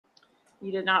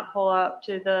You did not pull up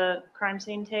to the crime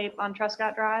scene tape on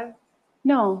Truscott Drive?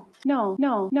 No.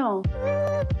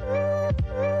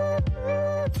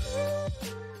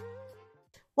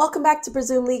 Welcome back to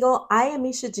Presume Legal. I am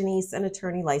Misha Janice, an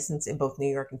attorney licensed in both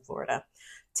New York and Florida.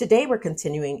 Today we're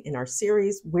continuing in our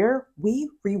series where we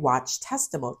rewatch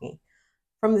testimony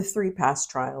from the 3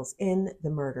 past trials in the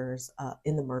murder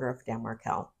of Dan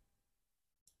Markel.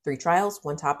 3 trials,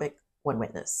 1 topic, 1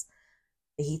 witness.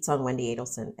 The heat's on Wendi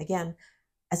Adelson again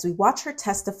as we watch her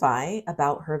testify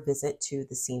about her visit to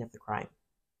the scene of the crime.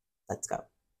 Let's go.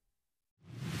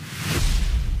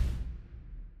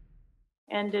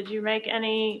 And did you make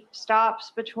any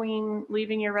stops between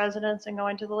leaving your residence and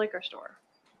going to the liquor store?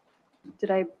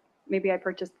 Maybe I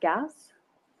purchased gas?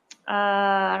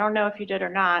 I don't know if you did or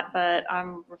not, but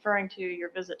I'm referring to your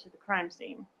visit to the crime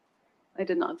scene. I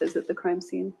did not visit the crime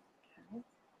scene. Okay.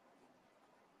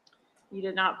 You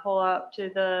did not pull up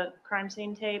to the crime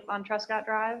scene tape on Truscott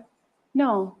Drive?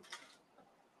 No.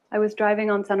 I was driving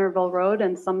on Centerville Road,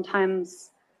 and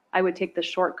sometimes I would take the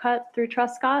shortcut through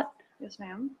Truscott. Yes,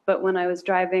 ma'am. But when I was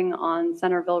driving on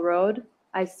Centerville Road,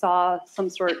 I saw some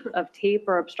sort of tape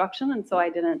or obstruction, and so I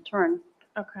didn't turn.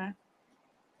 Okay.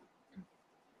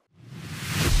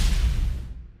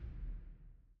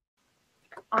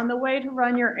 On the way to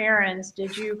run your errands,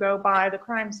 did you go by the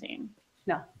crime scene?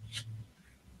 No.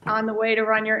 On the way to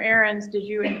run your errands, did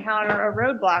you encounter a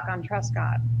roadblock on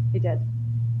Truscott? I did.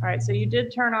 All right, so you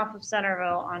did turn off of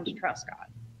Centerville onto Truscott.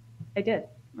 I did.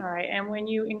 All right, and when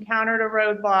you encountered a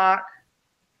roadblock,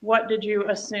 what did you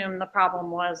assume the problem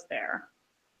was there?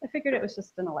 I figured it was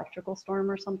just an electrical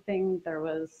storm or something. There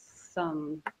was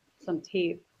some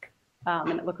tape,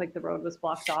 and it looked like the road was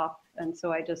blocked off. And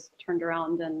so I just turned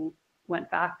around and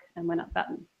went back and went up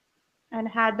Benton. And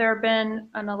had there been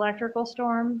an electrical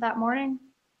storm that morning?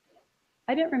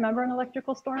 I didn't remember an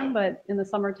electrical storm, but in the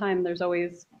summertime, there's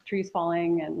always trees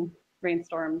falling and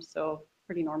rainstorms, so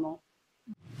pretty normal.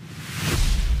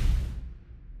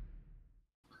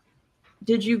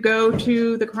 Did you go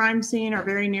to the crime scene or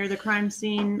very near the crime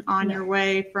scene on your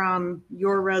way from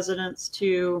your residence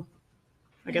to,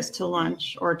 I guess, to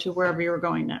lunch or to wherever you were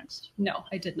going next? No,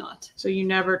 I did not. So you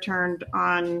never turned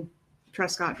on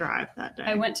Truscott Drive that day?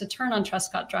 I went to turn on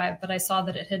Truscott Drive, but I saw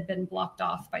that it had been blocked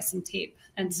off by some tape.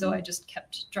 And so I just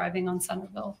kept driving on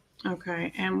Centerville.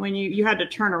 Okay. And when you had to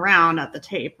turn around at the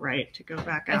tape, right, to go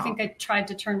back out? I think I tried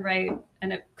to turn right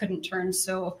and it couldn't turn.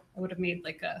 So I would have made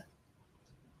like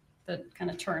the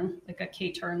kind of turn, like a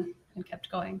K turn, and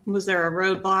kept going. Was there a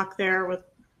roadblock there with?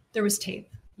 There was tape.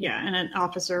 Yeah. And an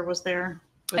officer was there?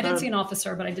 I didn't see an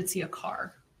officer, but I did see a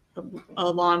car.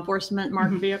 A law enforcement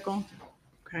marked vehicle?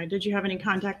 Okay. Did you have any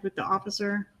contact with the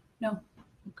officer? No.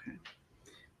 Okay.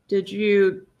 Did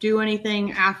you do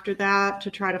anything after that to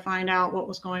try to find out what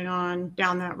was going on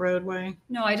down that roadway?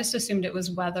 No, I just assumed it was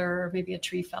weather, or maybe a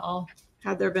tree fell.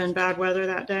 Had there been bad weather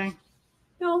that day?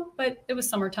 No, but it was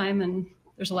summertime and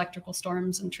there's electrical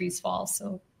storms and trees fall.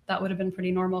 So that would have been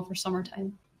pretty normal for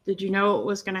summertime. Did you know it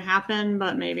was going to happen,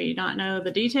 but maybe not know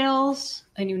the details?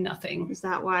 I knew nothing. Is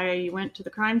that why you went to the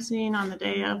crime scene on the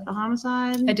day of the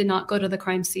homicide? I did not go to the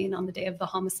crime scene on the day of the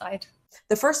homicide.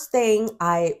 The first thing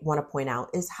I want to point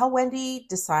out is how Wendi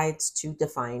decides to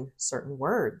define certain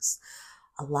words.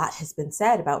 A lot has been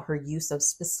said about her use of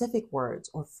specific words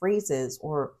or phrases,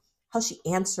 or how she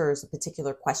answers a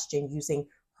particular question using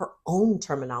her own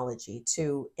terminology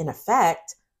to, in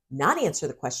effect, not answer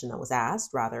the question that was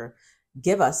asked, rather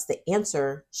give us the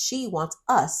answer she wants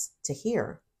us to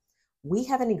hear. We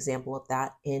have an example of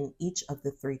that in each of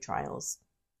the 3 trials,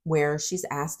 where she's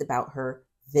asked about her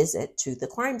visit to the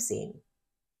crime scene.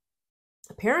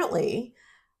 Apparently,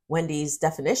 Wendi's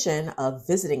definition of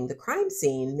visiting the crime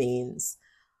scene means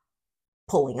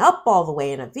pulling up all the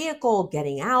way in a vehicle,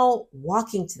 getting out,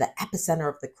 walking to the epicenter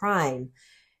of the crime,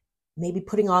 maybe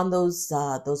putting on those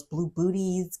blue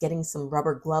booties, getting some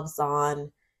rubber gloves on,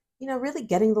 really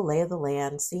getting the lay of the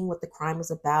land, seeing what the crime was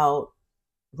about,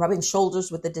 rubbing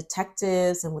shoulders with the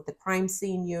detectives and with the crime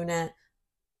scene unit.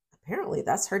 Apparently,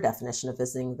 that's her definition of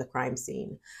visiting the crime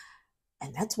scene.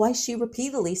 And that's why she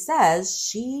repeatedly says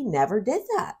she never did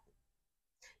that.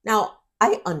 Now,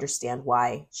 I understand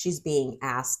why she's being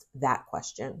asked that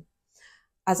question.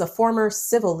 As a former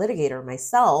civil litigator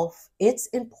myself, it's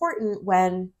important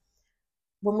when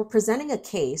we're presenting a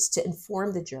case to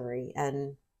inform the jury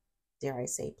and, dare I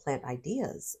say, plant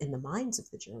ideas in the minds of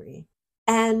the jury.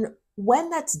 And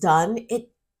when that's done, it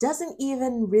doesn't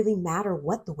even really matter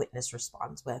what the witness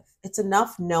responds with. It's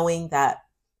enough knowing that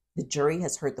the jury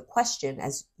has heard the question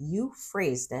as you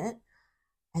phrased it,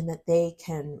 and that they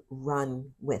can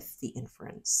run with the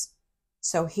inference.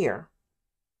 So here,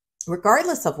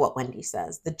 Regardless of what Wendi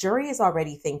says, the jury is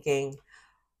already thinking,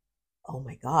 oh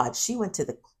my God, she went to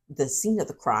the scene of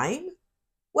the crime?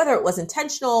 Whether it was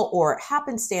intentional or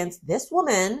happenstance, this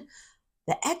woman,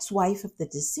 the ex-wife of the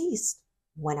deceased,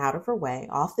 went out of her way,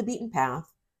 off the beaten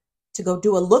path, to go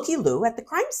do a looky-loo at the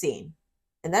crime scene,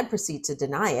 and then proceed to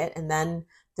deny it, and then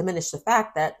diminish the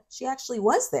fact that she actually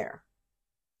was there.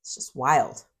 It's just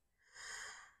wild.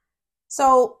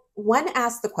 So when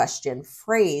asked the question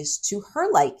phrased to her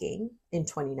liking in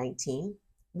 2019,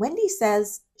 Wendi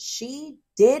says she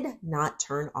did not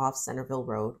turn off Centerville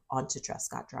Road onto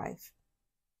Trescott Drive.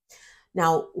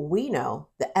 Now, we know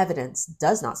the evidence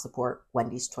does not support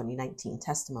Wendi's 2019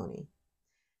 testimony.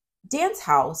 Dan's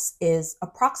house is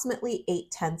approximately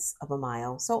 0.8 of a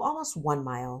mile, so almost 1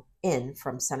 mile in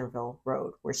from Centerville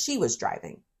Road, where she was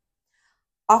driving.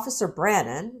 Officer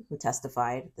Brannon, who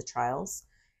testified at the trials,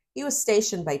 he was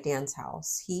stationed by Dan's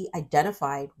house. He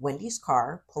identified Wendi's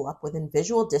car pull up within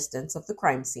visual distance of the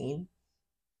crime scene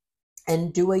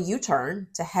and do a U-turn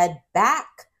to head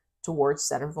back towards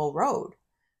Centerville Road.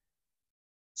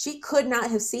 She could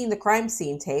not have seen the crime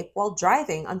scene tape while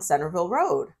driving on Centerville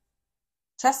Road.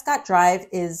 Trescott Drive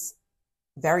is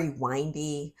very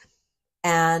windy,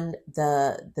 and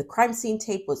the crime scene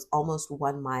tape was almost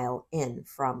 1 mile in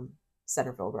from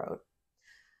Centerville Road.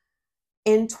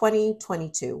 In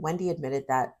 2022, Wendi admitted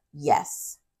that,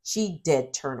 yes, she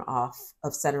did turn off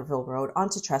of Centerville Road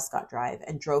onto Trescott Drive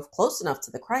and drove close enough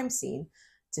to the crime scene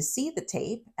to see the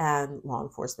tape and law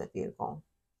enforcement vehicle.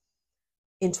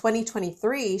 In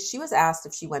 2023, she was asked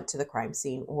if she went to the crime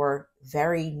scene or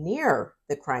very near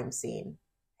the crime scene,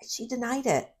 and she denied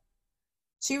it.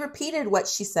 She repeated what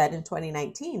she said in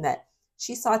 2019, that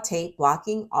she saw tape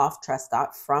blocking off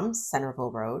Trescott from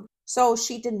Centerville Road, so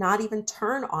she did not even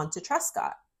turn onto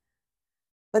Trescott.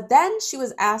 But then she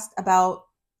was asked about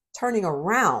turning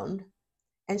around,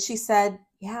 and she said,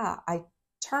 yeah, I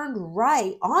turned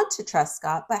right onto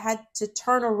Trescott, but had to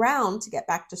turn around to get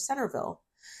back to Centerville.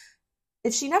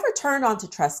 If she never turned onto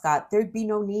Trescott, there'd be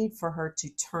no need for her to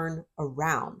turn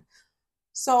around.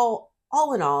 So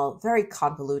all in all, very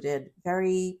convoluted,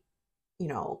 very,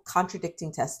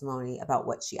 contradicting testimony about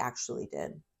what she actually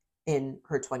did in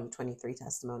her 2023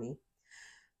 testimony.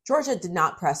 Georgia did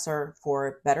not press her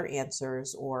for better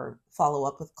answers or follow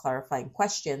up with clarifying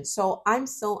questions, so I'm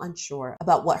still unsure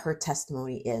about what her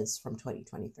testimony is from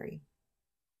 2023.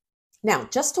 Now,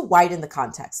 just to widen the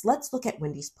context, let's look at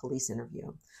Wendi's police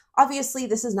interview. Obviously,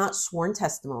 this is not sworn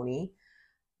testimony,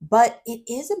 but it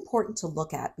is important to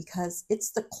look at because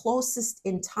it's the closest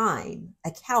in time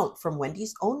account from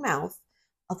Wendi's own mouth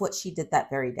of what she did that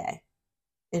very day.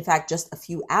 In fact, just a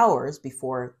few hours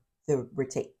before the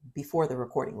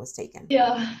recording was taken.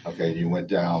 Yeah, Okay, you went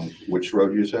down which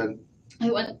road you said? I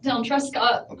went down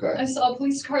Trescott. Okay. I saw a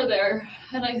police car there,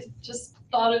 and I just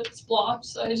thought it was blocked,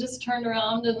 so I just turned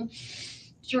around and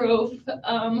drove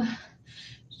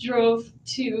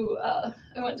to, I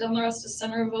went down the rest of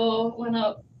Centerville, went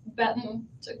up Benton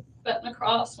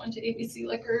across, went to ABC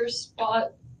Liquors,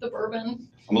 bought the bourbon.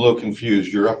 I'm a little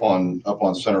confused. You're up on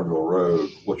Centerville Road.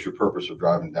 What's your purpose of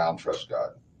driving down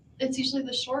Trescott? It's usually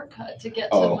the shortcut to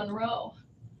get to Monroe.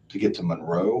 To get to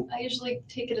Monroe? I usually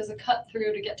take it as a cut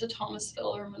through to get to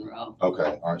Thomasville or Monroe.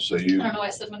 Okay, all right, so I don't know why I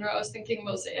said Monroe. I was thinking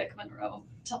Mosaic, Monroe,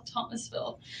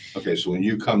 Thomasville. Okay, so when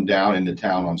you come down into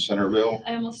town on Centerville,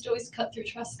 I almost always cut through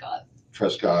Trescott.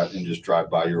 and just drive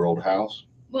by your old house?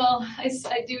 Well, I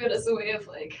do it as a way of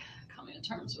like coming to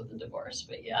terms with the divorce.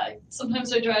 But yeah,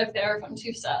 sometimes I drive there. If I'm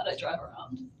too sad, I drive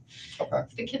around. Okay.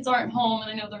 If the kids aren't home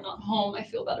and I know they're not home, I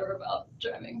feel better about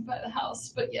driving by the house.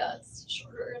 But yeah, it's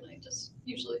shorter and I just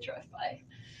usually drive by.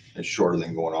 It's shorter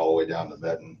than going all the way down to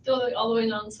Benton? All the way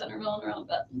down Centerville and around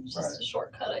Benton. It's just a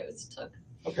shortcut I always took.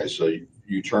 Okay, so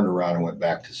you turned around and went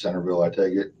back to Centerville, I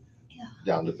take it? Yeah.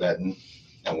 Down to Benton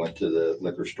and went to the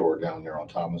liquor store down there on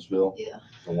Thomasville? Yeah.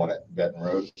 The one at Benton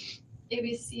Road?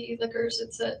 ABC Liquors,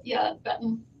 it's at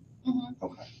Benton. Mm-hmm.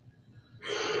 Okay.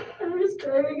 I was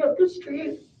driving up the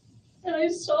street and I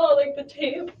saw like the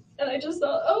tape and I just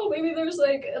thought, oh, maybe there's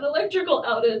like an electrical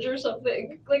outage or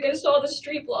something. Like I saw the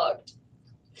street blocked.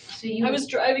 So I was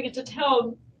driving into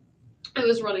town. I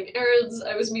was running errands.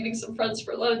 I was meeting some friends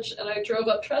for lunch and I drove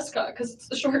up Trescott because it's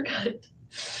the shortcut.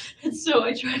 And so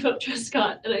I drive up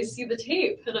Trescott and I see the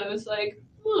tape and I was like,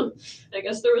 I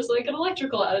guess there was like an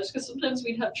electrical outage because sometimes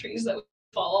we'd have trees that would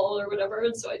fall or whatever.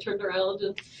 And so I turned around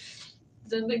and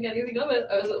didn't think anything of it.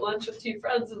 I was at lunch with 2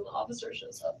 friends and the officer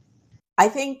shows up. I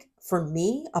think for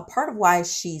me, a part of why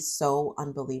she's so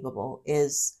unbelievable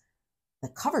is the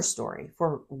cover story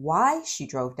for why she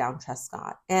drove down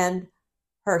Trescott and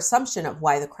her assumption of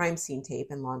why the crime scene tape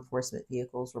and law enforcement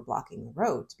vehicles were blocking the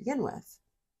road to begin with.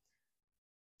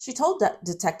 She told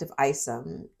Detective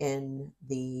Isom in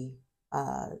the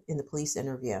police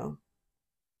interview,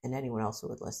 and anyone else who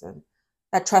would listen,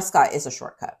 that Trescott is a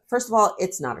shortcut. First of all,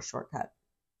 it's not a shortcut.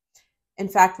 In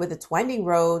fact, with its winding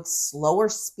roads, slower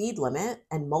speed limit,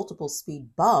 and multiple speed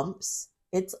bumps,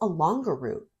 it's a longer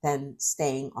route than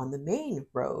staying on the main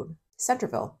road,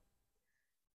 Centerville.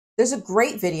 There's a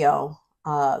great video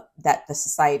that the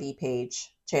Society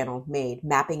channel made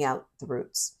mapping out the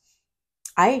routes.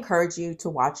 I encourage you to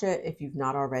watch it if you've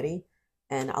not already,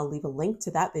 and I'll leave a link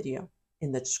to that video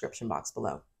in the description box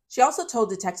below. She also told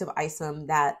Detective Isom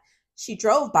that she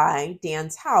drove by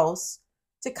Dan's house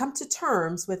to come to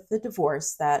terms with the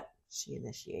divorce that she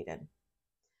initiated.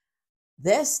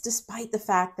 This, despite the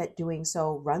fact that doing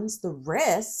so runs the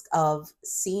risk of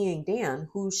seeing Dan,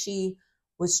 who she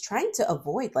was trying to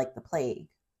avoid like the plague.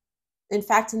 In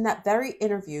fact, in that very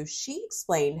interview, she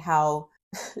explained how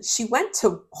she went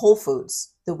to Whole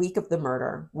Foods the week of the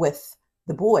murder with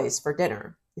the boys for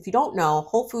dinner. If you don't know,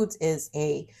 Whole Foods is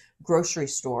a grocery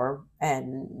store,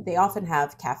 and they often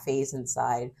have cafes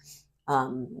inside,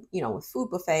 with food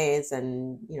buffets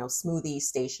and, smoothie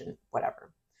station,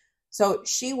 whatever. So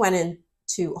she went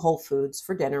into Whole Foods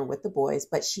for dinner with the boys,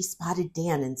 but she spotted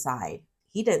Dan inside.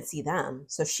 He didn't see them.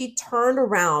 So she turned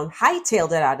around,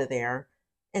 hightailed it out of there,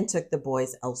 and took the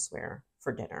boys elsewhere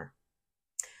for dinner.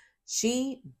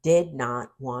 She did not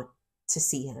want to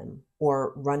see him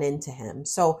or run into him.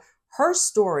 So her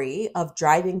story of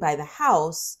driving by the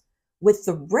house with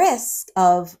the risk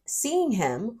of seeing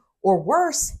him, or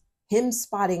worse, him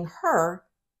spotting her,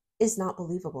 is not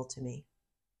believable to me.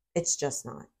 It's just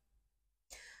not.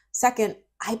 Second,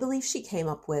 I believe she came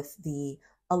up with the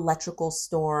electrical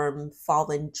storm,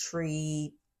 fallen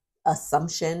tree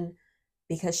assumption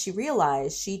because she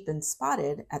realized she'd been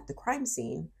spotted at the crime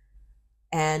scene,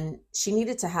 and she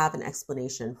needed to have an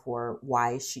explanation for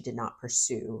why she did not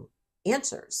pursue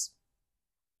answers.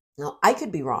 Now, I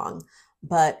could be wrong,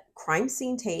 but crime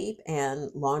scene tape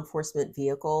and law enforcement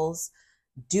vehicles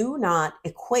do not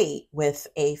equate with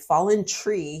a fallen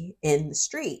tree in the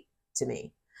street to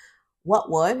me.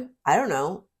 What would? I don't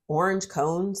know. Orange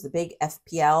cones, the big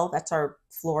FPL, that's our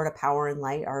Florida Power and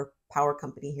Light, our power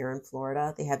company here in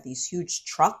Florida. They have these huge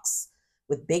trucks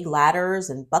with big ladders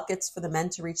and buckets for the men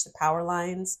to reach the power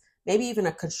lines. Maybe even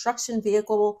a construction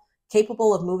vehicle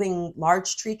capable of moving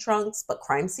large tree trunks, but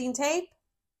crime scene tape?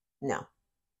 No.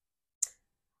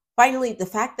 Finally, the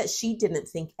fact that she didn't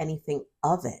think anything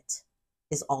of it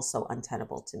is also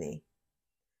untenable to me.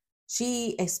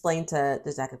 She explained to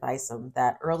Detective Isom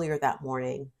that earlier that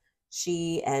morning,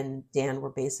 she and Dan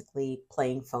were basically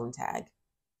playing phone tag.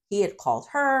 He had called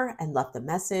her and left a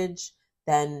message,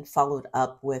 then followed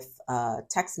up with a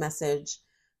text message.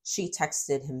 She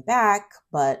texted him back,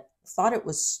 but thought it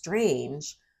was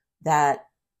strange that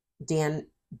Dan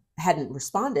hadn't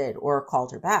responded or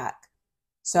called her back.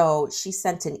 So she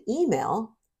sent an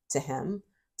email to him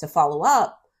to follow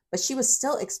up, but she was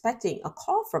still expecting a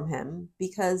call from him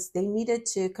because they needed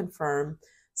to confirm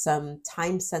some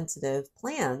time-sensitive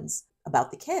plans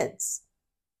about the kids.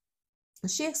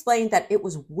 She explained that it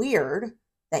was weird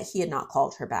that he had not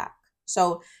called her back.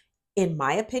 So in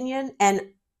my opinion, and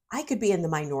I could be in the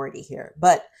minority here,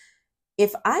 but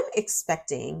if I'm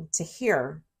expecting to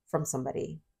hear from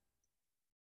somebody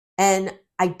and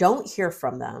I don't hear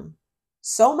from them,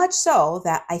 so much so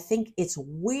that I think it's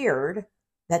weird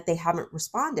that they haven't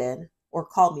responded or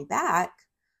called me back,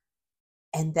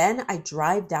 and then I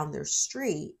drive down their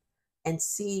street and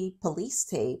see police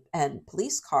tape and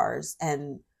police cars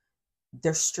and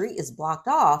their street is blocked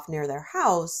off near their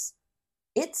house,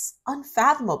 it's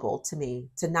unfathomable to me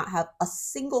to not have a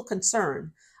single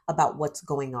concern about what's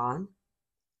going on,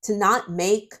 to not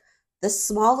make the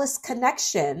smallest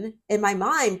connection in my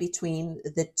mind between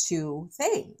the two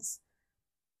things.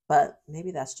 But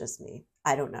maybe that's just me.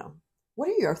 I don't know. What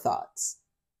are your thoughts?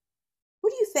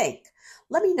 What do you think?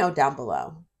 Let me know down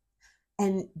below.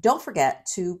 And don't forget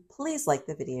to please like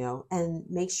the video and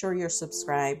make sure you're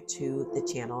subscribed to the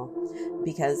channel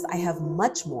because I have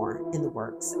much more in the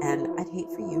works and I'd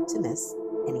hate for you to miss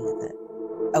any of it.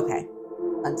 Okay,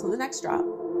 until the next drop,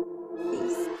 peace.